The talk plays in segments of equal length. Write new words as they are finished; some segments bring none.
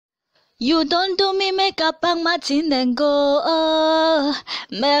You don't do me makeup ang matin and go. Oh,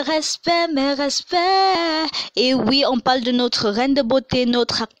 mes respects, mes respects. Et oui, on parle de notre reine de beauté,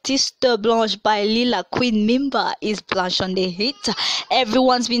 notre artiste Blanche Bailly, la Queen Mimba is Blanche on the hit.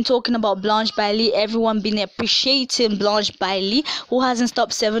 Everyone's been talking about Blanche Bailly. Everyone been appreciating Blanche Bailly, who hasn't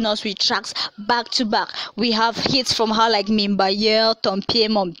stopped serving us with tracks back to back. We have hits from her like Mimba, yeah, Ton pied,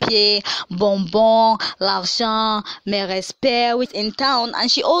 mon pied, Bonbon, L'argent, Mes respects, which in town,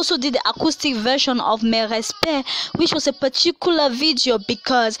 and she also did the acoustic version of Mes respects, which was a particular video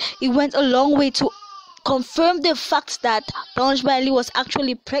because it went a long way to confirm the fact that Blanche Bailly was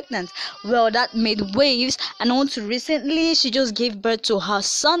actually pregnant. Well, that made waves, and until recently she just gave birth to her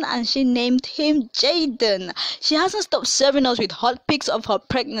son and she named him Jaden. She hasn't stopped serving us with hot pics of her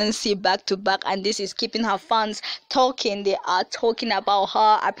pregnancy back to back, and this is keeping her fans talking. They are talking about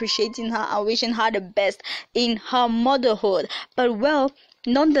her, appreciating her, and wishing her the best in her motherhood. But well,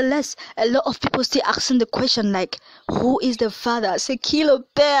 nonetheless, a lot of people still asking the question like, who is the father? C'est qui le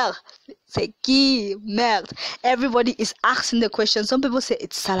père? C'est qui? Merde. Everybody is asking the question. Some people say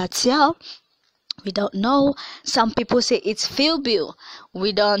it's Salatiel. We don't know. Some people say it's Philbill.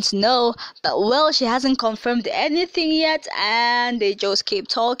 We don't know. But well, she hasn't confirmed anything yet, and they just keep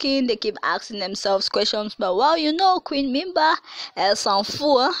talking. They keep asking themselves questions. But well, you know, Queen Mimba, elle s'en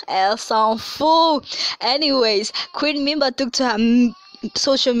fout, hein? Elle s'en fout. Anyways, Queen Mimba took to her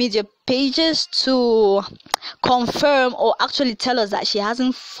social media pages to confirm or actually tell us that she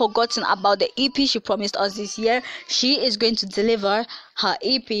hasn't forgotten about the EP she promised us this year. She is going to deliver her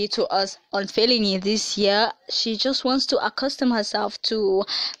EP to us unfailingly this year. She just wants to accustom herself to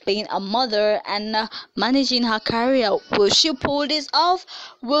being a mother and managing her career. Will she pull this off?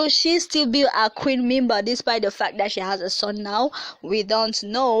 Will she still be a Queen Mimba despite the fact that she has a son now? We don't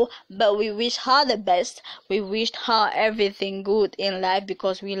know, but we wish her the best. We wished her everything good in life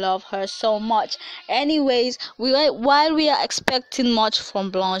because we love her so much. Anyways, while we are expecting much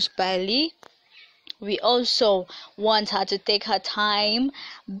from Blanche Bailly, we also want her to take her time,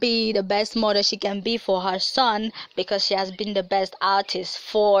 be the best mother she can be for her son, because she has been the best artist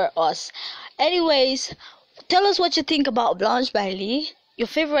for us. Anyways, tell us what you think about Blanche Bailly, your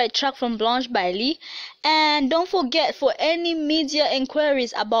favorite track from Blanche Bailly, and don't forget, for any media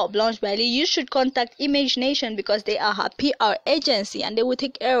inquiries about Blanche Bailly, you should contact Image Nation because they are her PR agency and they will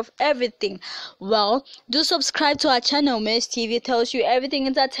take care of everything. Well, do subscribe to our channel. Miss TV tells you everything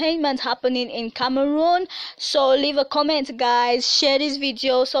entertainment happening in Cameroon. So leave a comment, guys, share this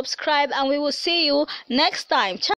video, subscribe, and we will see you next time.